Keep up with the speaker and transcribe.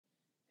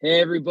Hey,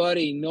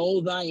 everybody,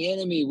 know thy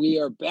enemy. We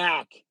are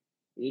back.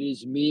 It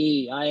is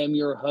me. I am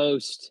your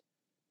host.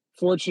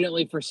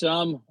 Fortunately for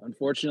some,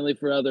 unfortunately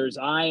for others,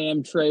 I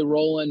am Trey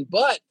Rowland.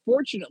 But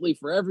fortunately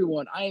for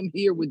everyone, I am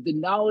here with the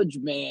knowledge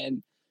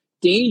man,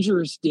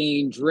 Dangerous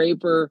Dane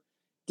Draper.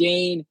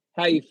 Dane,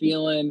 how you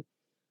feeling?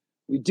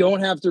 We don't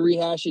have to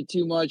rehash it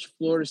too much.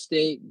 Florida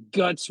State,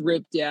 guts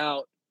ripped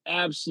out,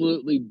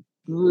 absolutely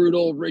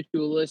brutal,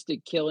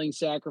 ritualistic killing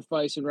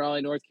sacrifice in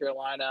Raleigh, North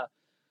Carolina.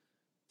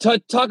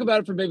 Talk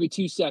about it for maybe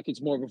 2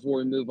 seconds more before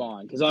we move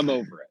on, because I'm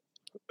over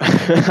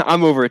it.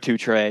 I'm over it too,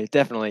 Trey.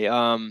 Definitely.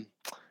 No,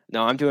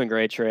 I'm doing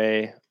great,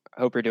 Trey.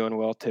 Hope you're doing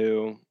well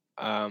too.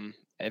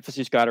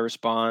 FSU's got to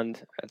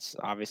respond. It's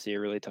obviously a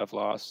really tough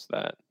loss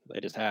that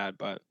they just had,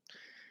 but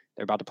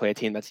they're about to play a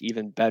team that's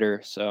even better.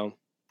 So,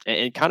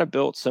 and kind of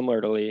built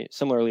similarly to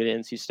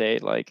NC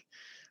State, like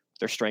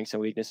their strengths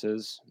and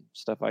weaknesses,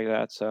 stuff like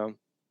that. So,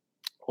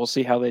 we'll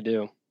see how they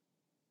do.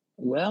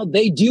 Well,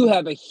 they do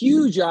have a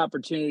huge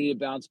opportunity to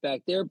bounce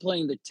back. They're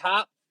playing the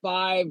top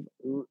 5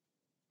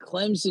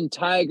 Clemson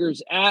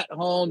Tigers at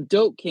home,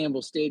 Doak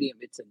Campbell Stadium.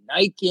 It's a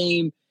night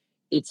game.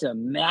 It's a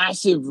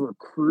massive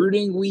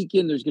recruiting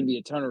weekend. There's going to be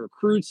a ton of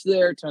recruits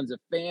there, tons of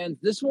fans.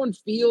 This one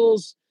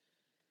feels,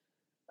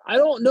 I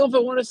don't know if I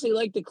want to say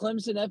like the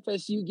Clemson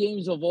FSU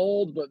games of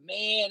old, but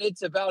man,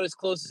 it's about as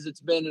close as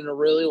it's been in a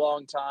really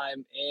long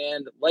time.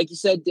 And like you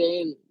said,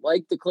 Dane,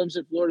 like the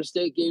Clemson Florida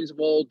State games of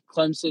old,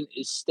 Clemson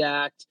is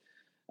stacked.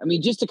 I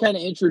mean, just to kind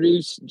of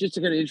introduce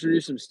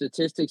some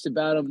statistics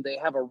about them, they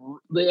have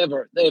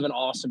an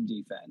awesome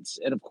defense,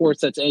 and of course,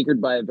 that's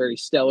anchored by a very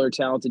stellar,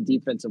 talented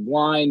defensive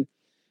line.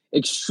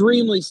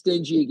 Extremely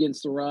stingy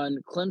against the run.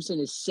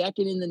 Clemson is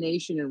second in the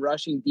nation in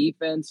rushing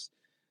defense.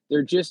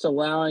 They're just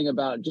allowing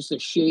about just a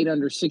shade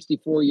under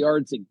 64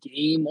 yards a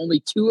game. Only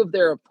 2 of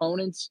their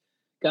opponents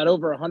got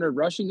over 100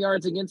 rushing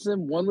yards against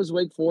them. One was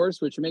Wake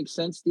Forest, which makes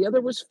sense. The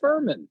other was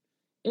Furman.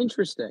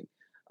 Interesting.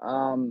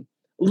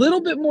 A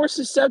little bit more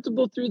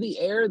susceptible through the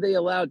air. They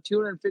allowed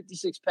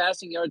 256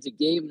 passing yards a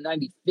game,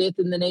 95th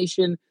in the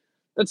nation.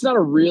 That's not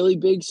a really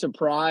big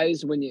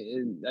surprise when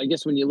you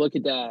look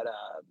at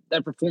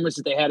that performance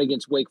that they had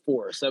against Wake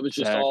Forest. That was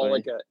just all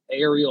like an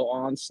aerial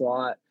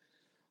onslaught.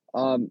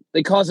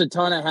 They cause a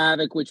ton of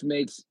havoc, which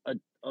makes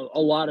a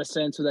lot of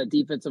sense with that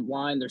defensive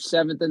line. They're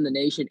 7th in the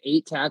nation,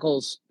 8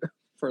 tackles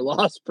for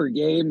loss per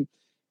game,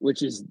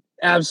 which is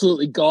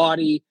absolutely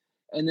gaudy.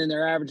 And then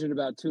they're averaging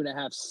about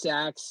 2.5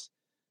 sacks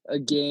a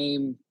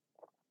game,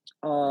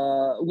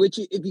 which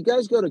if you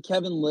guys go to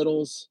Kevin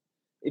Little's,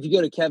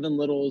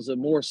 a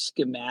more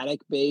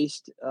schematic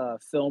based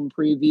film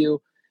preview,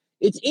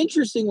 it's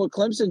interesting what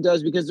Clemson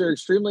does because they're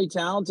extremely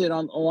talented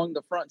along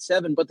the front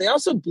 7, but they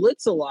also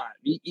blitz a lot.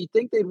 You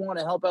think they'd want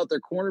to help out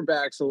their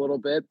cornerbacks a little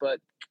bit, but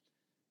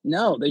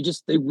no,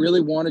 they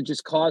really want to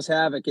just cause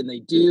havoc, and they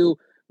do,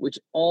 which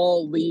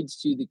all leads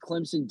to the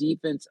Clemson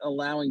defense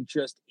allowing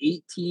just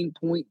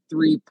 18.3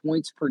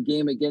 points per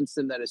game against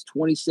them. That is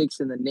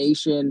 26th in the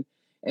nation,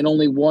 and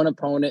only one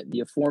opponent, the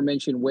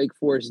aforementioned Wake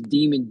Forest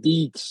Demon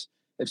Deacs,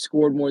 have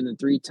scored more than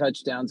 3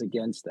 touchdowns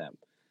against them.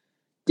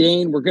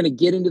 Dane, we're going to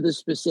get into the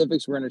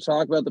specifics. We're going to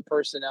talk about the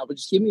personnel, but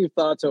just give me your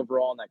thoughts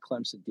overall on that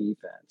Clemson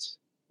defense.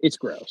 It's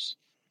gross.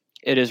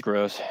 It is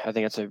gross. I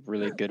think that's a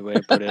really good way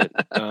to put it.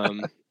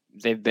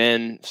 They've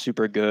been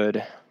super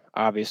good,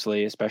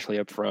 obviously, especially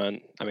up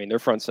front. I mean, their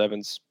front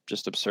 7's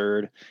just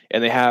absurd.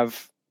 And they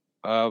have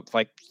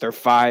like their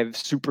 5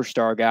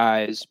 superstar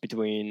guys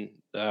between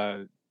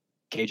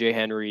KJ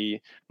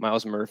Henry,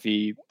 Miles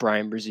Murphy,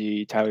 Brian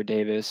Brzee, Tyler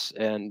Davis,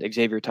 and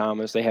Xavier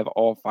Thomas. They have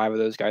all 5 of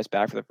those guys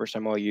back for the first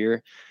time all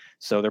year.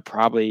 So they're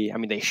probably,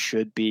 they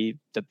should be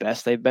the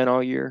best they've been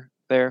all year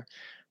there,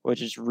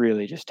 which is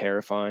really just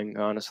terrifying,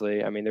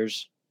 honestly. I mean,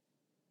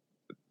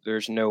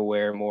 there's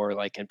nowhere more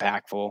like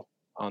impactful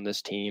on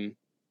this team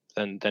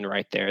than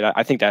right there.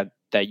 I think that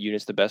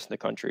unit's the best in the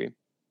country,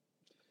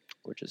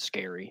 which is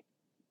scary.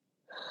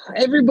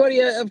 Everybody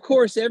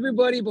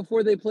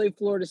before they play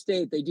Florida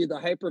State, they do the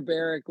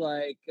hyperbaric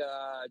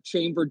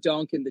chamber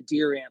dunk and the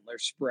deer antler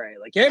spray.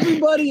 Like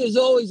everybody is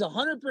always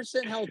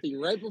 100% healthy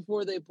right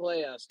before they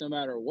play us, no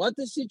matter what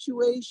the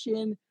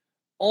situation.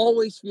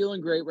 Always feeling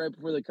great right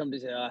before they come to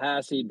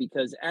Tallahassee,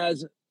 because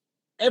as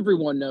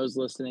everyone knows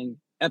listening,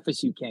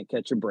 FSU can't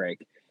catch a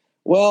break.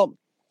 Well,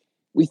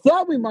 we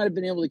thought we might have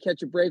been able to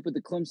catch a break with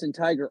the Clemson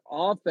Tiger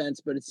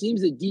offense, but it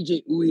seems that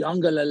DJ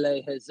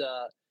Uiagalelei has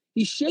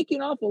he's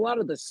shaking off a lot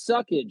of the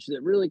suckage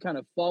that really kind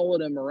of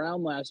followed him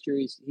around last year.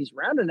 He's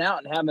rounding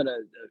out and having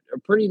a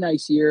pretty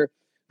nice year.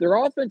 Their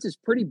offense is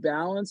pretty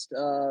balanced,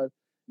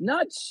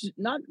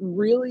 not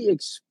really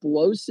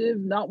explosive,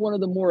 not one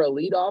of the more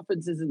elite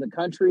offenses in the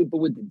country, but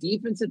with the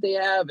defense that they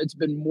have, it's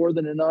been more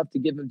than enough to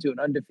give them to an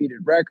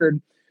undefeated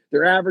record.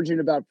 They're averaging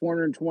about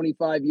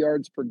 425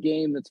 yards per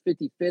game. That's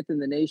 55th in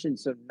the nation.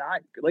 So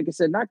not, like I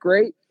said, not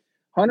great.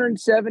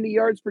 170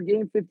 yards per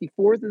game,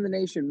 54th in the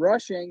nation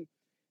rushing.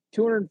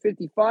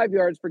 255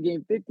 yards per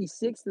game,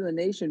 56th in the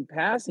nation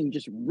passing,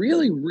 just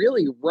really,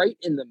 really right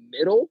in the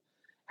middle.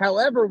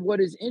 However, what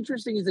is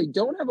interesting is they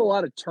don't have a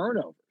lot of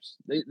turnovers.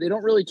 They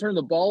don't really turn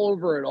the ball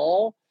over at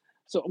all.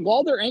 So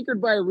while they're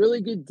anchored by a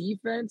really good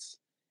defense,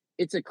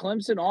 it's a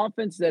Clemson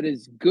offense that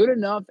is good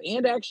enough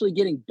and actually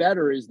getting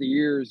better as the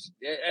years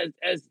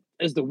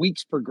as the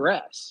weeks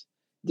progress.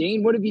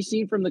 Dane, what have you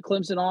seen from the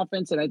Clemson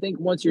offense? And I think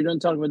once you're done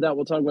talking about that,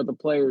 we'll talk about the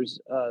players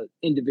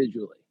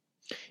individually.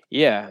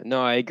 Yeah,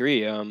 no, I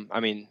agree. I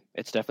mean,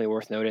 it's definitely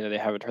worth noting that they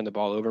haven't turned the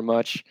ball over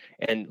much,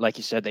 and like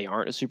you said, they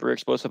aren't a super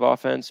explosive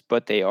offense,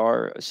 but they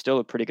are still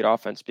a pretty good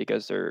offense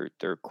because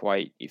they're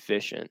quite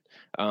efficient.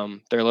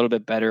 They're a little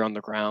bit better on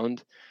the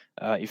ground,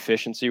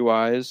 efficiency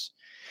wise.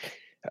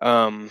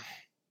 Um,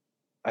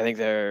 I think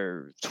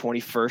they're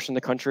 21st in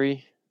the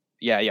country.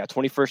 Yeah,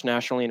 21st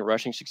nationally in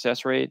rushing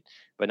success rate,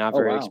 but not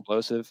very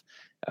explosive.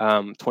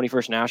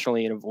 21st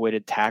nationally in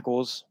avoided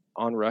tackles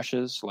on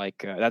rushes. Like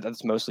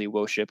that's mostly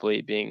Will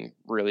Shipley being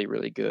really,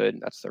 really good.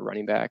 That's the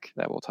running back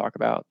that we'll talk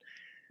about.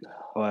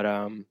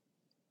 But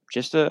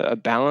just a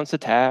balanced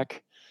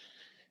attack.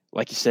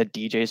 Like you said,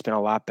 DJ's been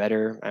a lot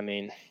better. I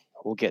mean,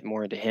 we'll get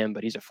more into him,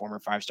 but he's a former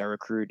 5-star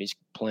recruit. He's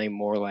playing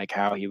more like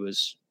how he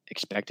was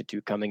expected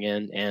to coming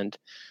in. And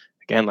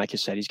again, like you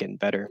said, he's getting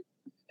better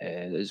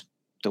as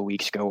the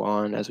weeks go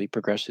on as we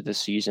progress through this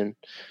season.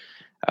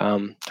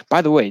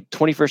 By the way,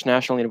 21st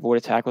nationally in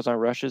avoided tackles on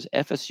rushes.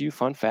 FSU,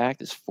 fun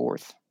fact, is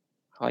 4th.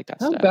 I like that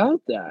How stat.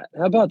 about that?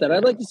 Yeah,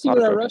 I'd like to see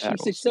what our rushing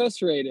tackles.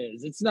 Success rate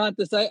is. It's not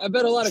this. I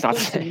bet a lot of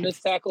Clemson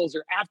missed tackles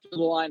are after the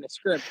line of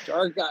scrimmage.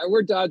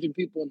 We're dodging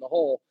people in the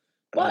hole.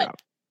 But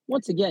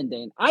once again,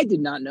 Dane, I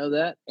did not know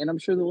that, and I'm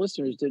sure the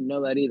listeners didn't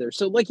know that either.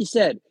 So, like you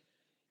said,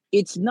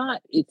 it's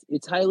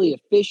highly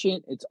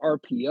efficient. It's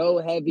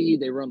RPO heavy.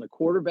 They run the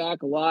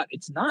quarterback a lot.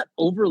 It's not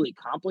overly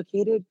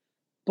complicated,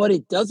 but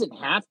it doesn't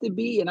have to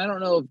be. And I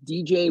don't know if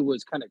DJ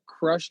was kind of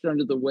crushed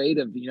under the weight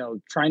of,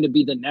 trying to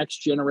be the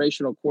next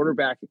generational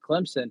quarterback at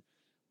Clemson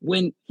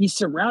when he's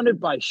surrounded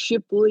by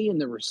Shipley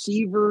and the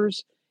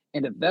receivers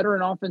and a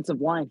veteran offensive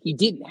line. He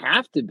didn't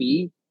have to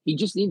be. He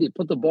just needed to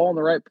put the ball in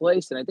the right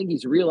place. And I think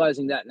he's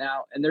realizing that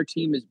now, and their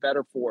team is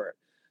better for it.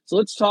 So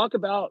let's talk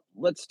about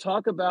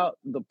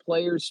the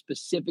players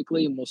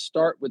specifically, and we'll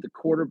start with the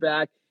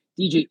quarterback,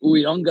 DJ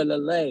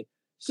Uiagalelei,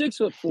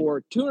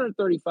 6'4",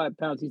 235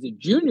 pounds. He's a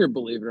junior,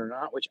 believe it or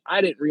not, which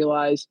I didn't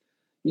realize.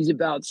 He's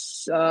about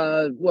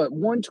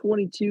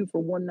 122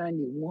 for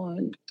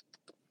 191,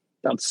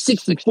 about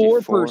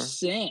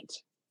 64%.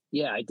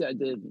 Yeah, I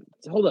did.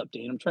 Hold up,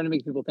 Dean. I'm trying to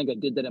make people think I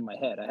did that in my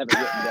head. I have it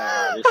written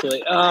down,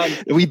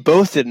 obviously. We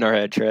both did in our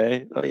head,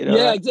 Trey.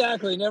 Yeah,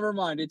 exactly. Never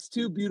mind. It's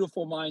two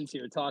beautiful minds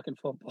here talking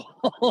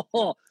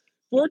football.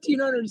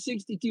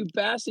 1,462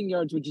 passing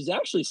yards, which is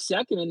actually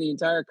second in the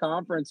entire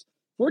conference.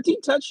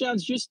 14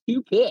 touchdowns, just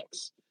 2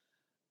 picks.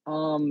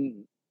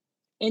 And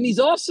he's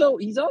also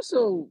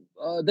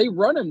they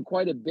run him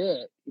quite a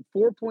bit.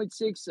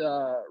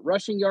 4.6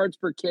 rushing yards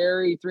per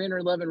carry,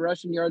 311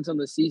 rushing yards on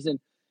the season.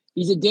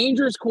 He's a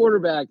dangerous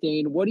quarterback,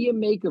 Dane. What do you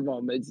make of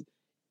him? Is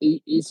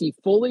he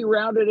fully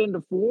rounded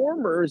into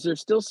form, or is there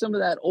still some of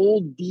that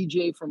old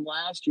DJ from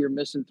last year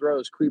missing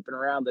throws creeping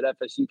around that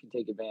FSU can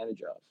take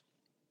advantage of?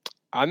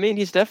 I mean,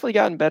 he's definitely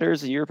gotten better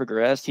as the year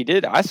progressed.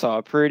 I saw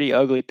a pretty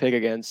ugly pick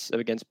against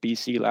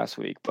BC last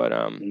week, but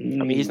I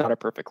mean, he's not a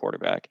perfect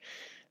quarterback.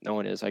 No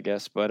one is, I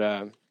guess,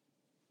 but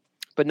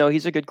no,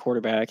 he's a good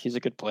quarterback. He's a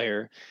good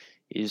player.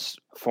 He's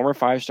a former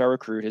 5-star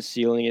recruit. His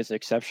ceiling is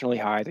exceptionally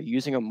high. They're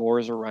using him more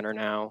as a runner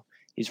now.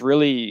 He's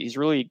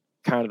really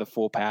kind of the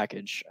full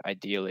package,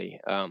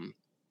 ideally.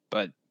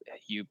 But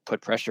you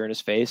put pressure in his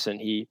face, and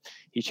he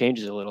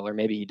changes a little, or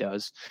maybe he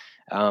does.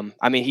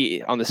 I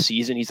mean, on the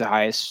season, he's the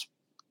highest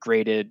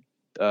graded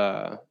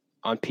on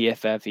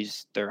PFF.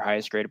 He's their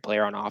highest graded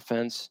player on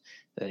offense.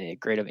 A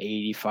grade of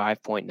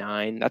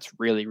 85.9. That's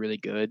really, really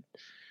good.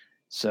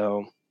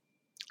 So.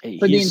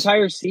 For the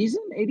entire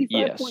season, 85.9?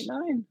 Yes.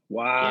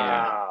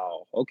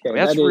 Wow. Yeah. Okay. I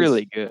mean, that's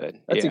really good.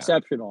 That's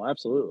exceptional.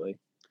 Absolutely.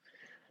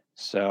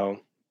 So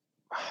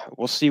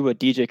we'll see what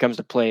DJ comes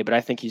to play, but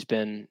I think he's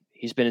been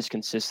as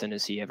consistent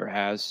as he ever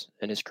has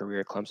in his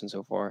career at Clemson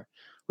so far,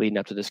 leading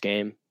up to this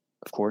game,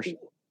 of course.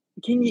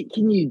 Can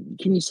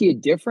you see a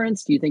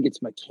difference? Do you think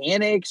it's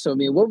mechanics? So, I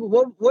mean,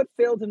 what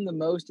failed him the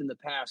most in the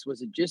past?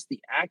 Was it just the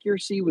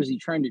accuracy? Was he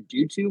trying to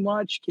do too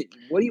much?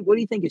 What do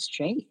you think has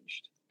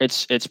changed?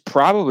 It's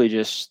probably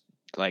just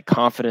like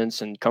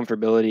confidence and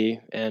comfortability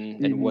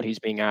and what he's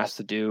being asked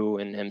to do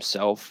and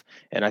himself.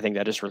 And I think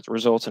that just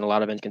results in a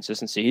lot of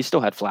inconsistency. He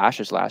still had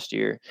flashes last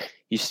year.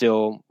 He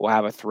still will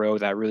have a throw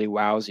that really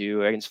wows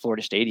you. Against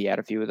Florida State, he had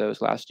a few of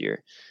those last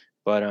year.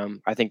 But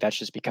I think that's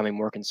just becoming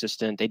more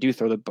consistent. They do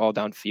throw the ball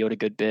downfield a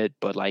good bit,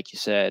 but like you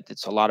said,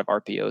 it's a lot of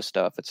RPO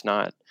stuff. It's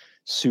not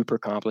super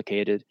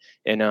complicated.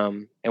 And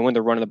when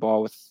they're running the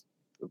ball with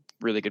a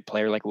really good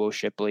player like Will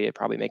Shipley, it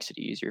probably makes it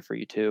easier for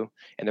you too.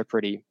 And they're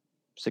pretty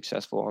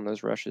successful on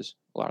those rushes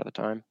a lot of the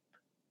time.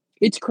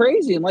 It's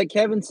crazy. And like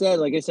Kevin said,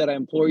 like I said, I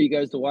implore you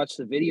guys to watch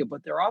the video,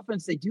 but their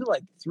offense, they do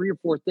like 3 or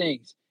 4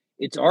 things.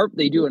 They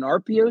do an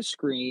RPO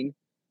screen.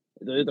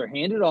 They're either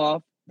hand it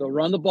off, they'll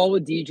run the ball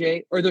with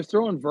DJ, or they're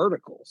throwing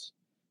verticals.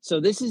 So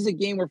this is a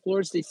game where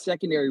Florida State's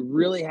secondary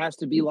really has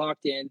to be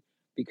locked in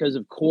because,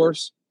 of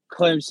course,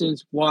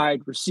 Clemson's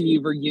wide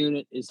receiver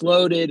unit is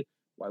loaded.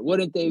 Why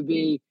wouldn't they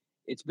be?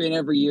 It's been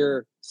every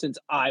year since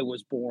I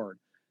was born.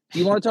 Do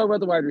you want to talk about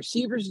the wide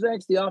receivers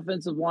next, the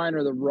offensive line,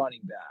 or the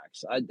running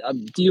backs?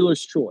 I'm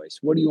dealer's choice.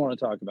 What do you want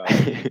to talk about?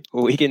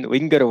 Well, we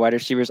can go to wide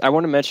receivers. I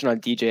want to mention on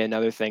DJ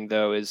another thing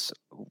though is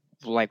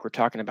like we're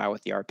talking about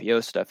with the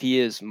RPO stuff. He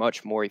is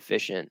much more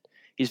efficient.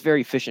 He's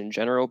very efficient in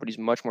general, but he's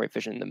much more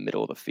efficient in the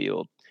middle of the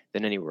field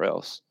than anywhere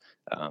else.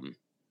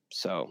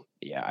 So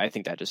yeah, I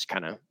think that just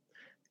kind of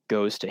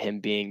goes to him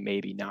being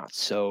maybe not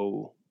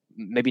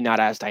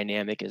as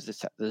dynamic as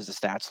the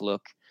stats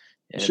look.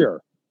 And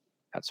sure.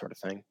 That sort of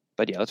thing.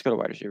 But yeah, let's go to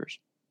wide receivers.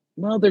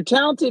 Well, they're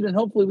talented, and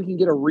hopefully we can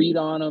get a read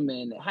on them.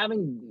 And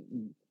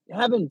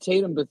having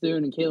Tatum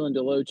Bethune and Kalen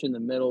DeLoach in the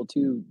middle,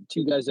 two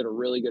guys that are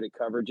really good at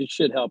coverage, it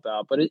should help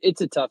out. But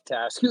it's a tough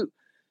task.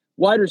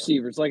 Wide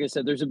receivers, like I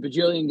said, there's a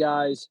bajillion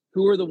guys.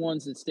 Who are the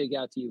ones that stick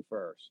out to you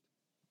first?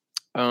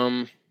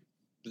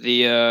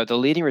 The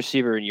leading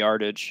receiver in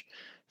yardage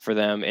for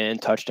them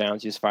and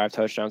touchdowns, he has 5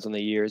 touchdowns on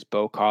the year, is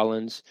Beau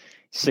Collins,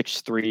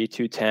 6'3",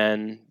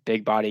 210,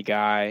 big body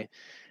guy.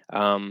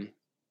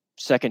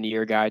 Second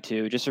year guy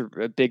too, just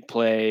a big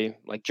play,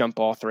 like jump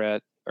ball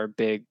threat, or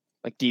big,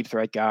 like deep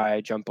threat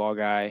guy, jump ball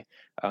guy.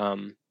 A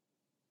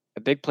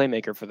big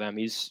playmaker for them.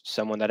 He's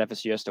someone that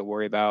FSU has to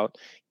worry about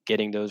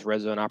getting those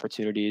red zone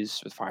opportunities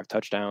with 5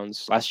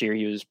 touchdowns. Last year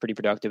he was pretty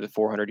productive at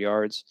 400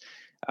 yards,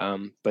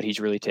 but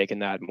he's really taken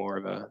more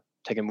of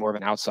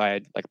an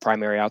outside, like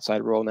primary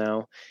outside role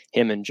now.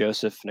 Him and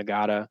Joseph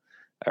Ngata,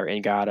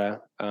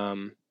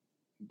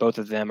 both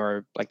of them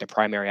are like the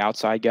primary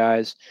outside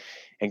guys.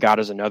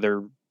 Ngata's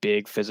another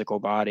big physical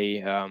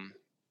body,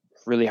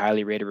 really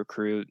highly rated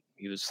recruit.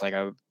 He was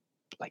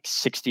like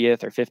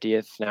 60th or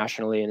 50th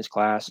nationally in his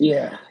class.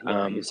 Yeah,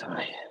 he's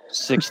high.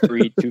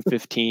 6'3",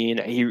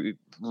 215. He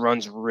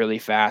runs really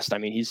fast. I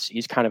mean,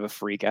 he's kind of a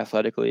freak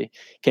athletically.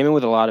 Came in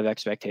with a lot of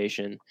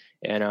expectation,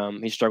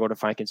 and he struggled to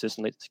find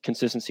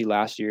consistency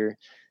last year,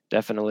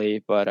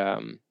 definitely. But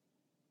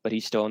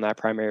he's still in that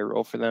primary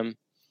role for them.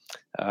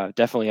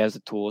 Definitely has the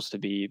tools to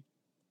be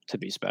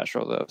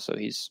special though. So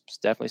he's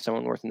definitely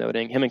someone worth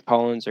noting. Him and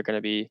Collins are going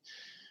to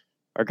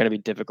be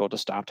difficult to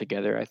stop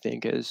together, I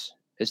think, as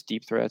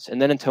deep threats.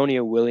 And then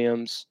Antonio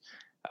Williams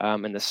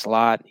in the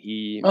slot.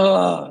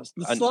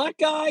 Slot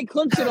guy.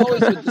 Clemson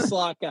always with the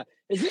slot guy.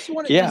 Is this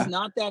one just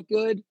not that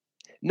good?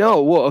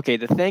 No. Well, okay.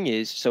 The thing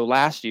is, so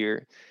last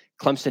year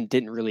Clemson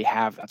didn't really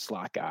have that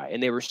slot guy,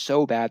 and they were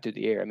so bad through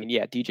the air. I mean,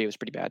 yeah, DJ was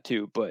pretty bad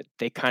too, but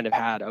they kind of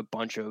had a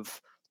bunch of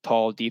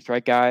tall deep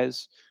threat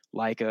guys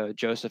like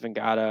Joseph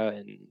Ngata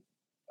and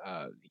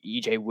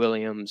EJ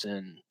Williams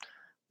and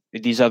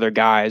these other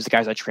guys, the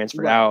guys that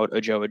transferred out,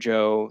 Ajo,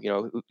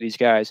 these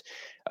guys.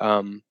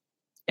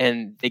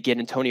 And they get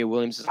Antonio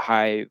Williams as a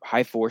high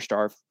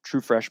 4-star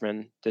true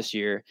freshman this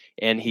year,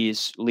 and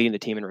he's leading the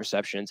team in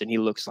receptions, and he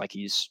looks like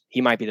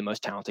he might be the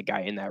most talented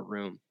guy in that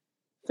room.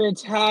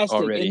 Fantastic.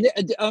 Already.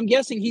 And I'm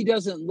guessing he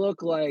doesn't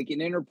look like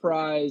an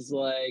enterprise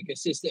like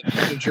assistant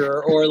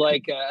manager or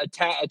like a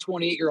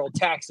 28-year-old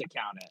tax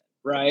accountant,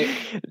 right?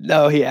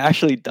 No, he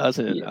actually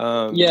doesn't.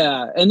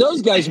 Yeah, and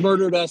those guys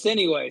murdered us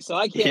anyway, so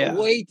I can't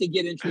wait to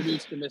get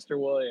introduced to Mr.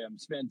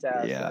 Williams.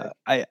 Fantastic. Yeah,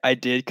 I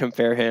did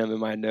compare him in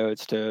my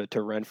notes to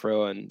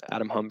Renfro and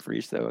Adam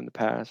Humphries, though, in the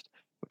past,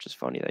 which is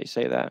funny that you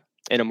say that.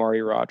 And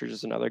Amari Rogers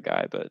is another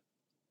guy, but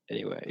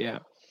anyway, yeah.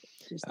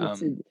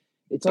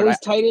 It's always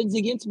tight ends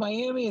against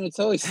Miami, and it's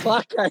always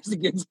slot guys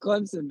against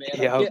Clemson, man.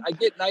 Yep. I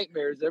get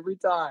nightmares every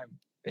time.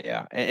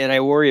 Yeah, and I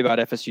worry about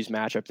FSU's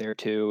matchup there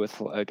too with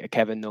like a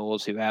Kevin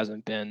Knowles who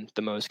hasn't been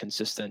the most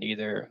consistent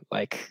either.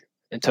 Like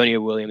Antonio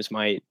Williams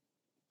might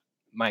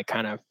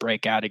kind of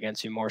break out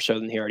against you more so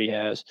than he already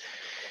has.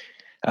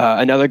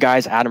 Another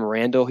guy's Adam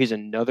Randall. He's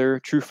another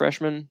true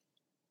freshman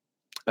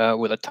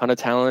with a ton of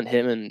talent.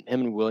 Him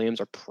and Williams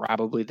are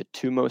probably the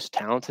 2 most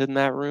talented in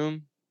that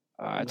room.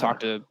 I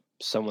talked to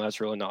someone that's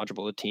really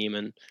knowledgeable of the team,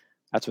 and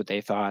that's what they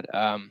thought.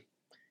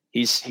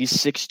 He's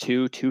 6'2",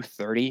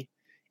 230.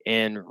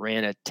 And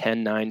ran a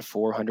 10.9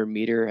 400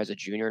 meter as a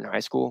junior in high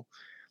school.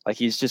 Like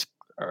he's just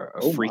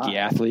a freaky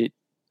athlete.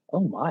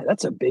 Oh my,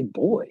 that's a big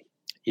boy.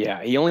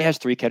 Yeah, he only has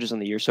 3 catches on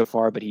the year so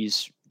far, but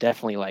he's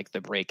definitely like the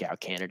breakout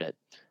candidate.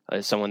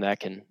 Someone that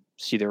can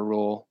see their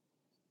role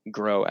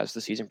grow as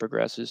the season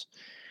progresses.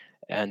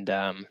 And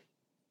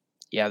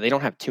they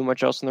don't have too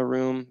much else in the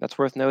room that's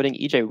worth noting.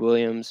 EJ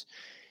Williams,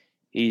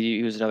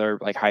 he was another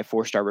like high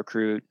 4-star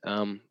recruit.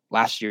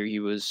 Last year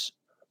he was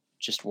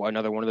just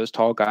another one of those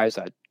tall guys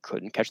that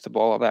couldn't catch the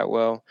ball that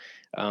well.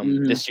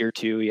 This year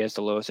too, he has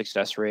the lowest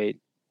success rate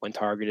when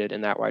targeted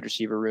in that wide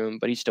receiver room,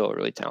 but he's still a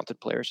really talented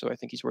player. So I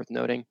think he's worth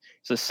noting.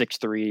 He's a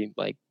 6'3",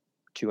 like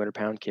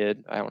 200-pound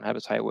kid. I don't have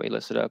his height weight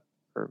listed up.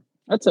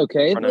 That's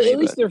okay. At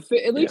least their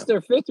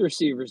 5th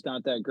receiver's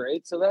not that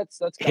great. So that's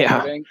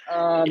comforting.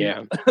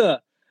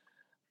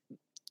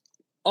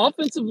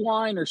 Offensive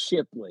line or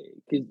Shipley?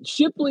 Because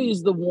Shipley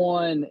is the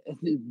one,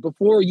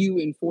 before you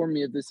inform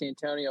me of this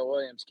Antonio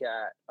Williams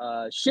cat,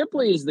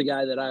 Shipley is the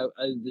guy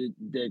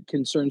that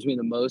concerns me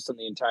the most on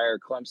the entire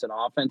Clemson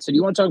offense. So do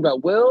you want to talk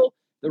about Will,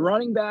 the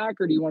running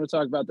back, or do you want to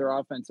talk about their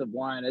offensive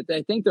line?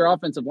 I think their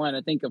offensive line,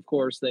 of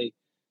course,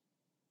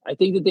 I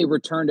think that they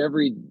returned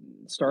every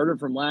starter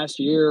from last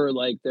year.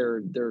 Like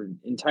their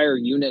entire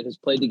unit has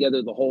played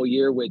together the whole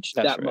year, which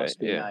That's that right. must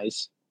be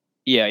nice.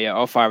 Yeah.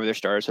 All 5 of their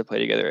starters have played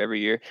together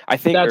every year. I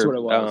think, that's what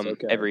it was.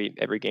 Okay.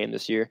 every game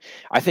this year.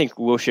 I think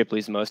Will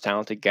Shipley's the most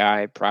talented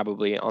guy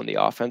probably on the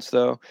offense,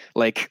 though.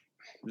 Like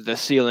the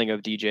ceiling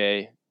of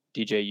DJU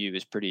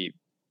is pretty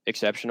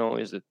exceptional.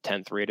 He's the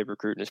 10th rated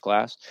recruit in his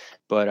class,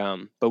 but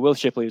Will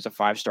Shipley is a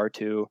 5-star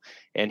too,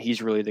 and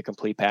he's really the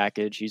complete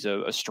package. He's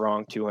a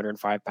strong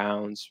 205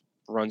 pounds,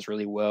 runs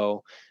really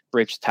well,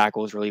 breaks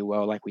tackles really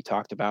well, like we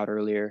talked about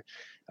earlier.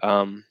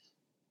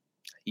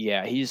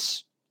 Yeah,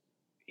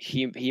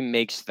 he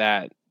makes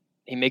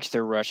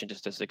their rushing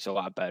statistics a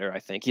lot better. I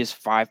think he has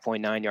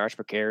 5.9 yards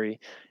per carry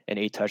and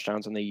 8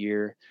 touchdowns on the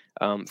year.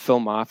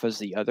 Phil Maffa is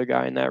the other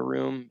guy in that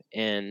room,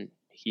 and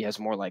he has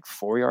more like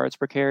 4 yards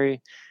per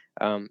carry.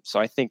 So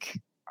I think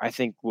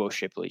Will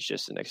Shipley's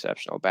just an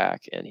exceptional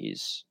back, and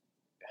he's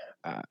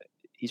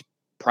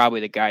probably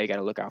the guy you got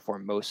to look out for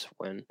most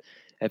when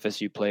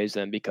FSU plays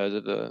them because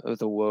of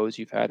the woes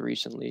you've had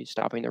recently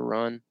stopping the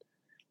run.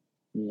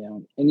 Yeah,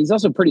 and he's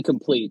also pretty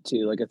complete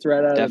too. Like a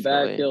threat out of the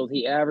Definitely. backfield.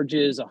 He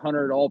averages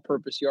 100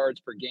 all-purpose yards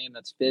per game.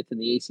 That's 5th in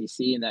the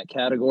ACC in that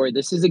category.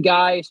 This is a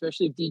guy,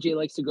 especially if DJ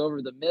likes to go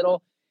over the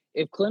middle.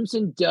 If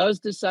Clemson does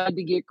decide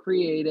to get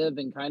creative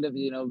and kind of,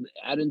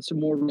 add in some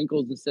more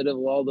wrinkles instead of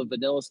all the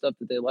vanilla stuff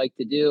that they like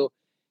to do,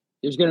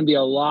 there's going to be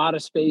a lot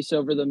of space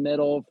over the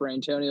middle for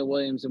Antonio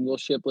Williams and Will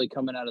Shipley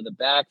coming out of the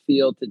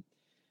backfield.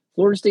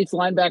 Florida State's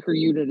linebacker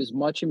unit is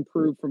much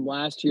improved from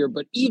last year,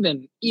 but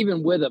even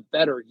with a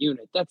better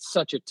unit, that's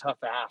such a tough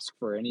ask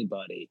for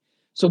anybody.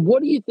 So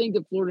what do you think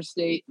that Florida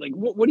State, like,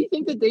 what do you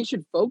think that they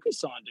should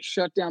focus on to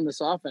shut down this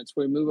offense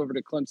when we move over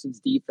to Clemson's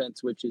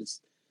defense, which is,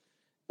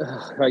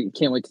 I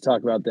can't wait to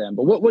talk about them.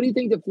 But what do you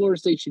think that Florida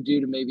State should do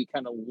to maybe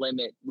kind of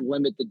limit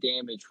the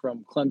damage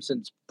from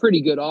Clemson's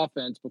pretty good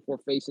offense before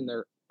facing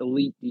their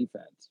elite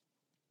defense?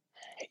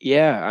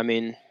 Yeah, I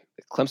mean,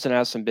 Clemson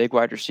has some big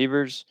wide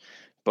receivers,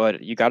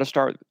 but you got to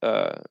start.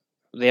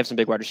 They have some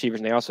big wide receivers,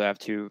 and they also have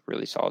 2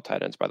 really solid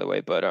tight ends, by the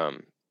way. But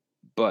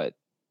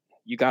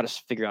you got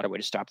to figure out a way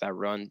to stop that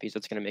run because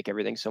that's going to make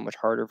everything so much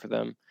harder for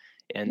them.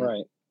 And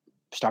right.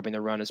 Stopping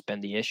the run has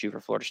been the issue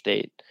for Florida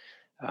State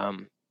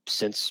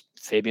since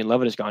Fabian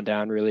Lovett has gone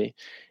down, really.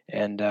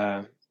 And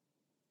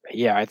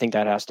yeah, I think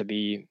that has to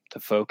be the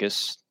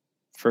focus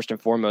first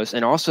and foremost.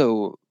 And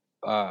also,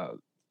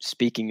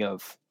 speaking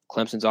of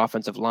Clemson's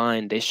offensive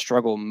line, they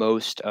struggle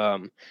most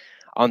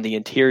on the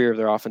interior of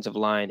their offensive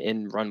line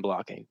in run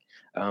blocking,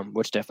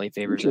 which definitely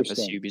favors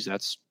FSU because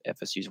that's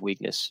FSU's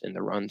weakness in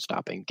the run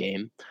stopping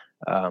game,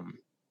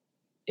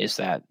 is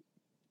that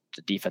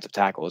the defensive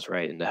tackles,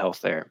 right, and the health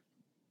there.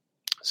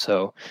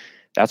 So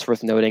that's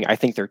worth noting. I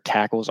think their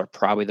tackles are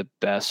probably the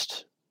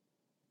best.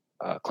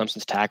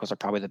 Clemson's tackles are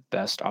probably the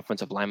best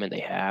offensive lineman they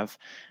have.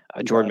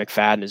 Jordan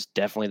McFadden is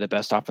definitely the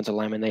best offensive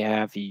lineman they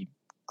have. He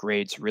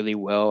grades really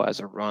well as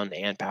a run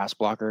and pass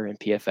blocker in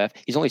PFF.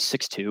 He's only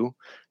 6'2", which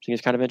I think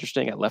is kind of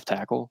interesting at left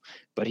tackle,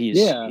 but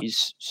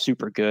he's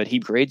super good. He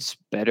grades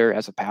better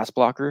as a pass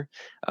blocker,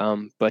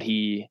 but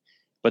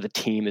the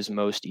team is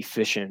most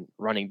efficient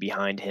running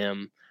behind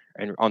him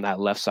and on that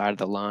left side of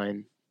the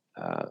line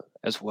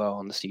as well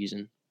in the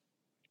season.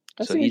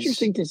 That's an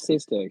interesting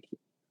statistic.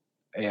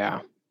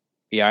 Yeah,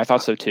 I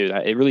thought so too.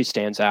 It really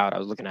stands out. I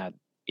was looking at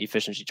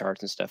efficiency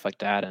charts and stuff like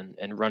that,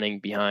 and running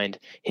behind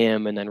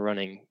him and then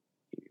running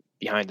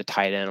behind the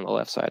tight end on the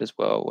left side as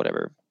well,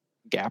 whatever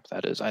gap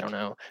that is. I don't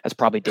know. That's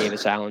probably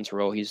Davis Allen's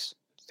role. He's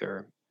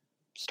their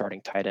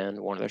starting tight end,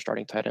 one of their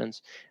starting tight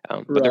ends.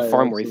 But they're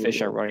far more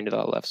efficient running to the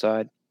left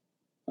side.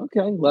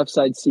 Okay, left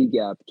side C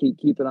gap.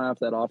 Keep an eye off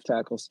that off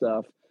tackle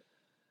stuff.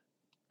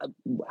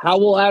 How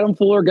will Adam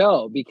Fuller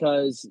go?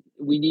 Because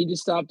we need to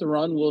stop the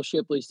run. Will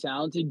Shipley's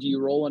talented. Do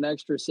you roll an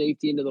extra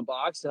safety into the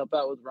box to help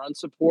out with run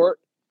support?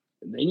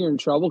 And then you're in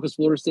trouble because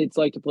Florida State's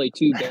like to play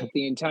 2-back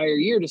the entire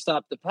year to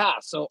stop the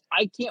pass. So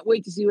I can't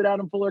wait to see what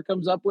Adam Fuller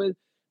comes up with,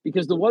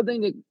 because the one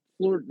thing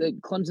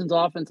that Clemson's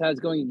offense has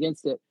going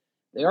against it,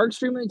 they are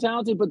extremely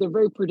talented, but they're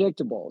very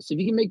predictable. So if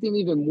you can make them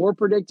even more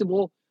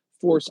predictable,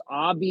 force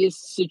obvious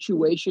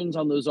situations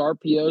on those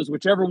RPOs,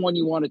 whichever one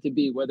you want it to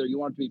be, whether you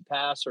want it to be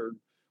pass or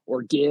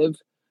give,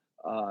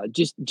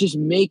 just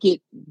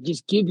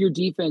give your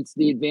defense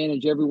the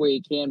advantage every way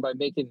you can by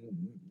making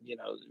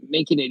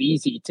it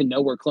easy to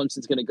know where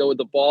Clemson's going to go with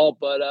the ball.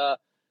 But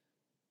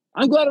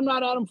I'm glad I'm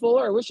not Adam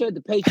Fuller. I wish I had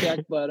the paycheck,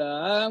 but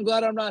I'm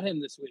glad I'm not him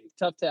this week.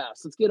 Tough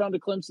task. Let's get on to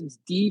Clemson's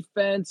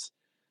defense.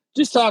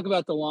 Just talk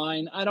about the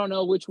line. I don't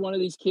know which one of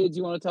these kids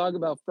you want to talk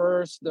about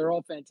first. They're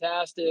all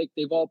fantastic.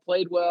 They've all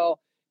played well.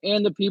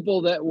 And the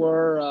people that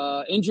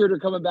were injured are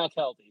coming back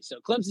healthy. So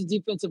Clemson's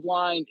defensive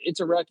line,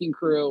 it's a wrecking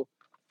crew.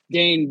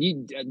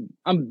 Dane,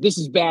 this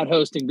is bad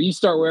hosting, but you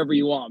start wherever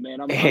you want, man.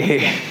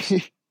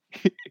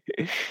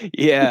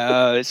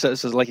 Yeah, so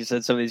like you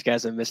said, some of these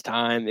guys have missed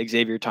time.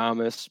 Xavier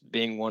Thomas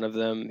being one of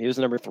them. He was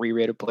the number 3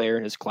 rated player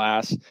in his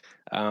class,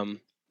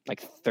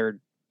 like 3rd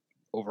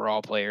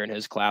overall player in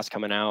his class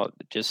coming out.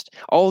 Just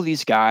all of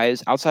these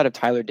guys outside of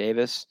Tyler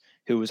Davis,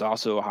 who was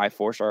also a high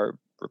 4-star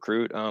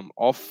recruit.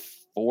 All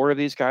 4 of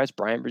these guys: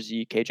 Brian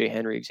Brzee, KJ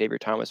Henry, Xavier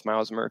Thomas,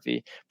 Miles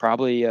Murphy,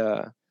 probably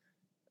 3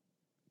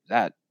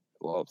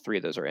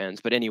 of those are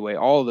ends. But anyway,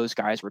 all of those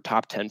guys were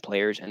top 10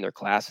 players in their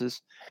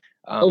classes.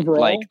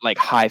 Overall, like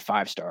high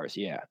 5 stars,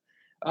 yeah.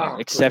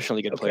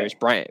 Exceptionally good players.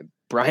 Brian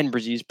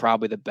Brzee is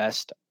probably the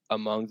best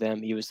among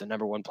them. He was the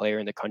number 1 player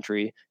in the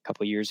country a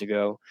couple of years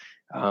ago.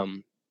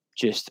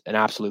 Just an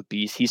absolute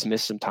beast. He's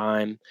missed some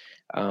time.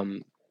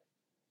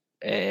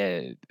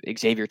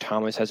 Xavier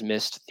Thomas has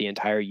missed the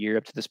entire year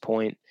up to this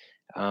point.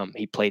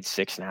 He played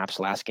 6 snaps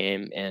last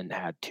game and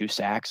had 2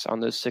 sacks on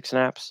those 6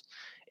 snaps,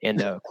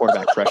 and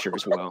quarterback pressure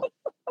as well.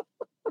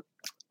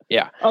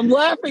 Yeah, I'm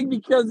laughing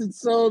because it's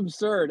so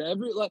absurd.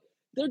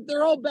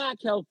 They're all back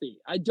healthy.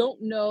 I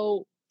don't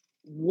know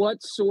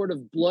what sort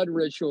of blood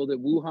ritual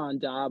that Wuhan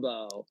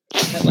Dabo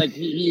had,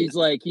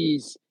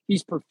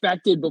 he's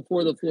perfected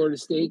before the Florida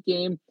State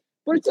game,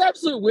 but it's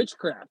absolute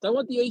witchcraft. I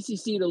want the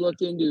ACC to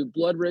look into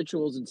blood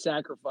rituals and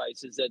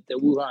sacrifices at the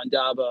Wuhan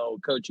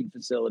Dabo coaching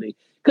facility,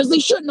 because they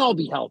shouldn't all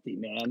be healthy,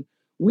 man.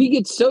 We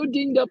get so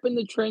dinged up in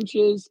the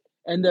trenches,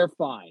 and they're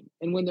fine.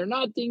 And when they're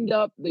not dinged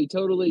up, they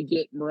totally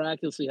get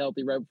miraculously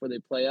healthy right before they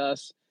play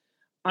us.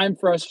 I'm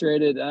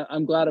frustrated.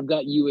 I'm glad I've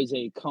got you as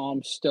a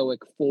calm, stoic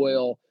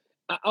foil.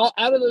 Out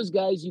of those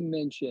guys you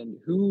mentioned,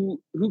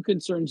 who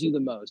concerns you the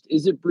most?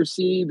 Is it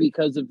Brzee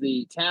because of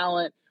the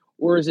talent,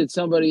 or is it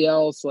somebody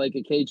else like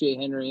a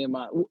KJ Henry?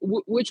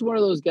 Which one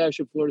of those guys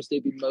should Florida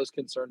State be most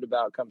concerned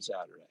about come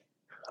Saturday?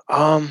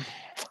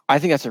 I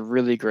think that's a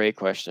really great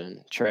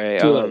question, Trey.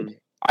 Good.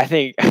 I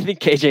think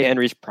KJ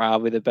Henry's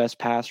probably the best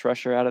pass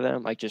rusher out of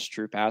them, like just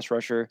true pass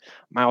rusher.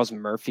 Miles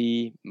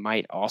Murphy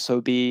might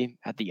also be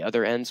at the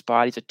other end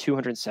spot. He's a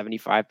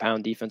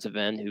 275-pound defensive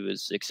end who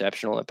is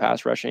exceptional at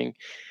pass rushing.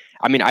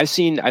 I mean, I've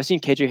seen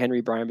KJ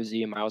Henry, Brian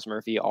Brzee, and Miles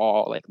Murphy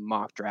all like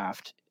mocked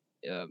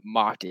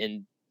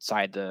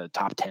inside the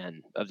top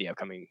 10 of the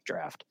upcoming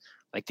draft.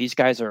 Like, these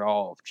guys are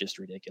all just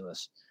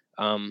ridiculous.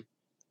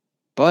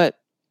 But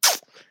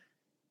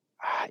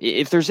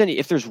if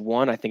there's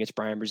one, I think it's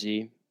Brian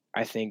Brzee.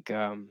 I think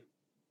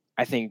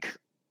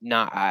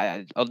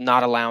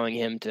not allowing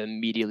him to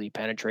immediately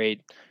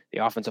penetrate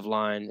the offensive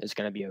line is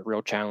going to be a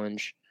real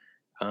challenge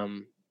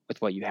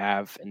with what you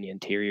have in the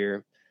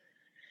interior.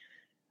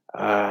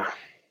 Man,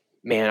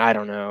 I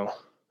don't know.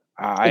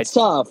 It's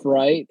tough,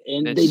 right?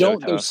 And they're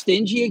tough.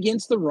 stingy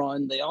against the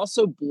run. They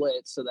also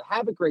blitz, so the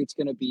havoc rate's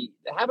going to be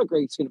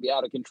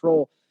out of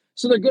control.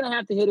 So they're going to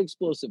have to hit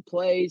explosive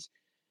plays.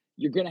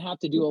 You're going to have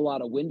to do a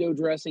lot of window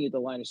dressing at the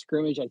line of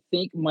scrimmage. I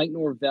think Mike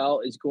Norvell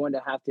is going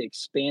to have to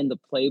expand the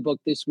playbook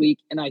this week,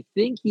 and I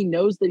think he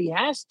knows that he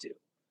has to.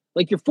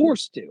 Like, you're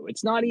forced to.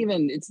 It's not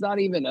even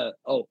a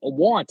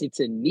want, it's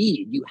a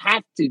need. You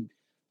have to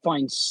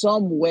find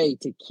some way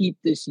to keep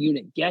this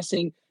unit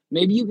guessing.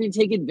 Maybe you can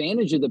take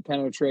advantage of the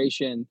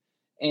penetration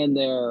and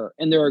their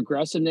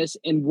aggressiveness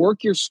and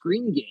work your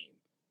screen game.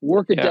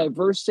 Work a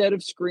diverse set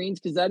of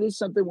screens, because that is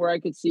something where I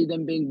could see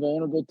them being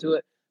vulnerable to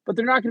it. But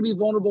they're not going to be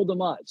vulnerable to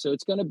much. So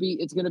it's going to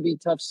be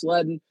tough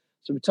sledding.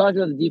 So we talked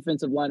about the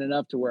defensive line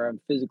enough to where I'm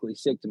physically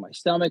sick to my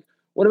stomach.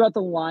 What about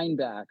the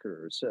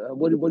linebackers?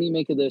 What do you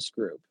make of this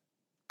group?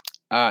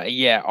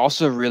 Yeah,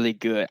 also really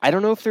good. I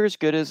don't know if they're as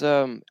good as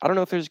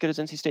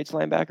NC State's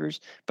linebackers,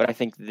 but I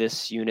think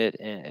this unit,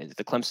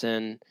 the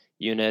Clemson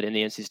unit and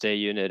the NC State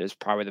unit, is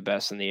probably the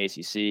best in the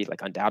ACC,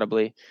 like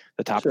undoubtedly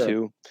the top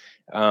 2.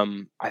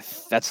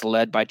 That's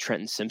led by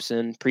Trenton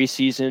Simpson.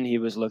 Preseason, he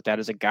was looked at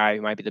as a guy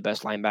who might be the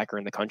best linebacker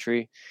in the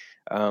country.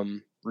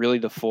 Really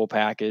the full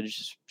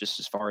package,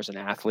 just as far as an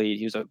athlete.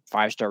 He was a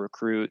 5-star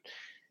recruit,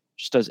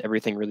 just does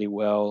everything really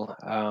well.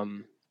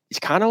 He's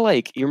kind of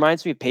like, he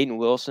reminds me of Peyton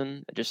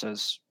Wilson, just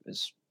as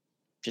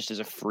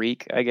a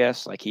freak, I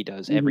guess. Like, he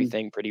does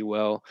everything pretty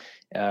well.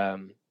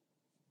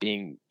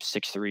 Being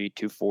 6'3",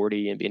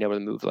 240, and being able to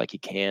move like he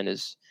can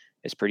is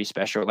pretty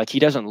special. Like, he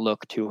doesn't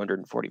look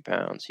 240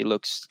 pounds. He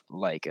looks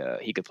like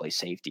he could play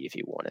safety if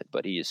he wanted,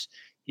 but he's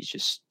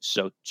just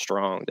so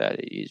strong that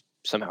he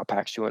somehow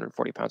packs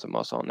 240 pounds of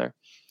muscle on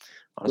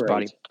his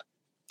body.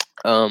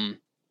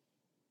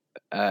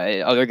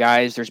 Other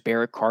guys, there's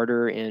Barrett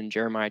Carter and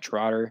Jeremiah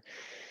Trotter.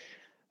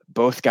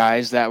 Both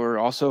guys that were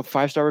also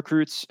 5-star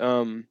recruits,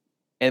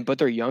 but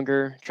they're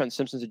younger. Trent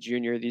Simpson's a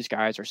junior. These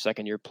guys are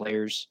second-year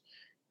players.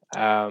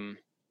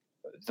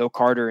 Though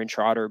Carter and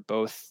Trotter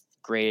both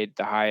grade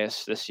the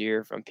highest this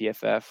year from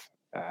PFF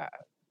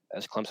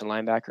as Clemson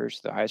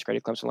linebackers, the highest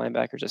graded Clemson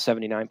linebackers at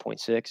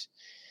 79.6.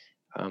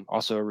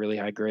 Also a really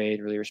high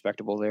grade, really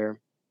respectable there.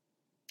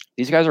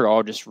 These guys are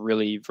all just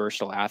really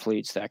versatile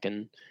athletes that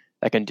can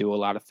do a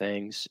lot of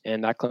things,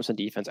 and that Clemson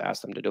defense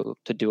asked them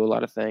to do a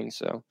lot of things.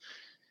 So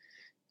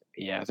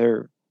yeah,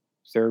 they're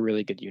a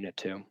really good unit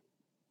too.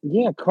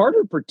 Yeah,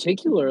 Carter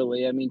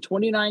particularly. I mean,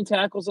 29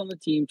 tackles on the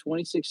team,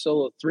 26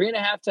 solo,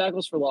 3.5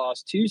 tackles for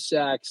loss, 2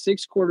 sacks,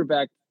 6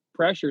 quarterback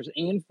pressures,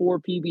 and 4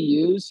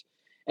 PBUs.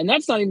 And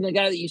that's not even the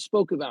guy that you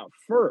spoke about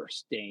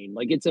first, Dane.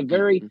 Like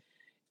Mhm.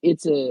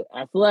 it's a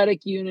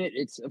athletic unit.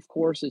 It's of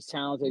course it's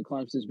talented.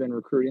 Clemson's been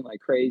recruiting like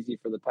crazy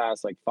for the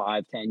past like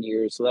 5, 10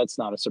 years, so that's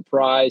not a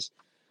surprise.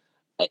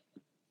 I,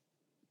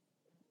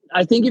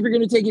 I think if you're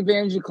going to take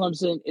advantage of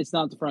Clemson, it's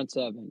not the front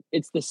seven.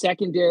 It's the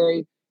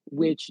secondary,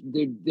 which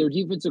their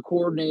defensive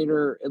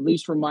coordinator, at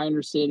least from my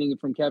understanding and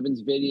from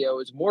Kevin's video,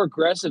 is more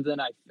aggressive than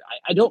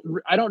I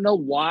don't know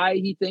why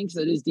he thinks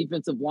that his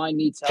defensive line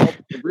needs help.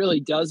 It really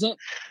doesn't,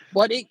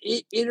 but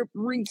it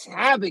wreaks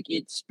havoc.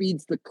 It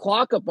speeds the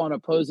clock up on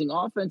opposing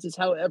offenses.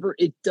 However,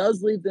 it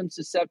does leave them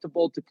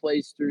susceptible to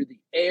plays through the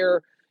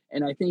air,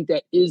 and I think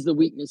that is the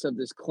weakness of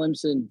this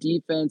Clemson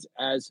defense,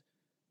 as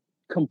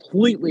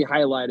completely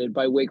highlighted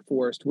by Wake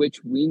Forest,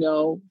 which we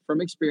know from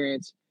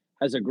experience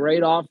has a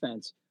great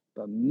offense.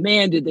 But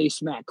man, did they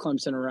smack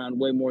Clemson around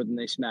way more than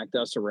they smacked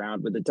us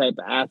around with the type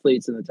of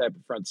athletes and the type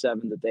of front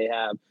seven that they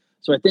have.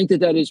 So I think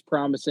that is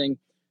promising.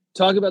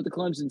 Talk about the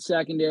Clemson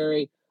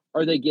secondary.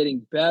 Are they getting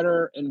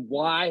better? And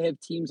why have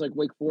teams like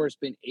Wake Forest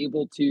been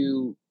able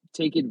to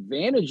take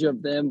advantage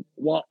of them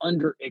while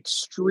under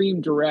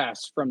extreme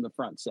duress from the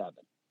front seven?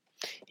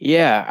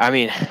 Yeah, I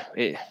mean,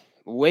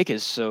 Wake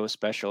is so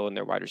special in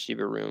their wide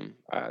receiver room.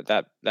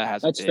 That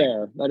has a That's big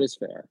fair. That is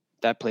fair.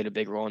 that played a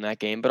big role in that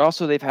game. But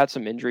also, they've had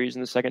some injuries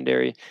in the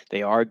secondary.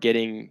 They are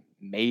getting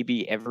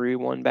maybe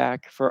everyone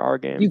back for our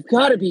game. You've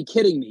got to be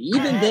kidding me.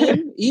 Even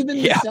them, even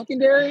the Yeah,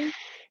 secondary.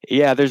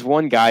 yeah. There's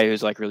one guy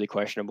who's like really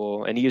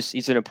questionable, and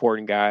he's an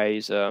important guy.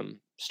 He's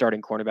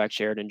starting cornerback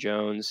Sheridan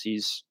Jones.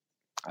 He's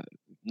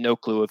no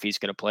clue if he's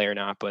going to play or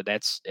not, but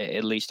that's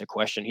at least a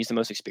question. He's the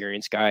most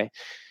experienced guy.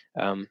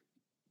 Um,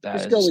 that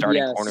Just is a go with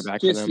starting yes. cornerback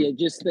for Just them. yeah.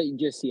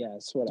 Just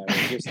yes. Whatever.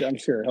 Just I'm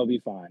sure he'll be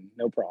fine.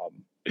 No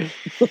problem.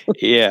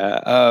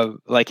 Yeah,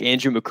 like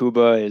Andrew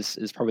Makuba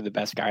is probably the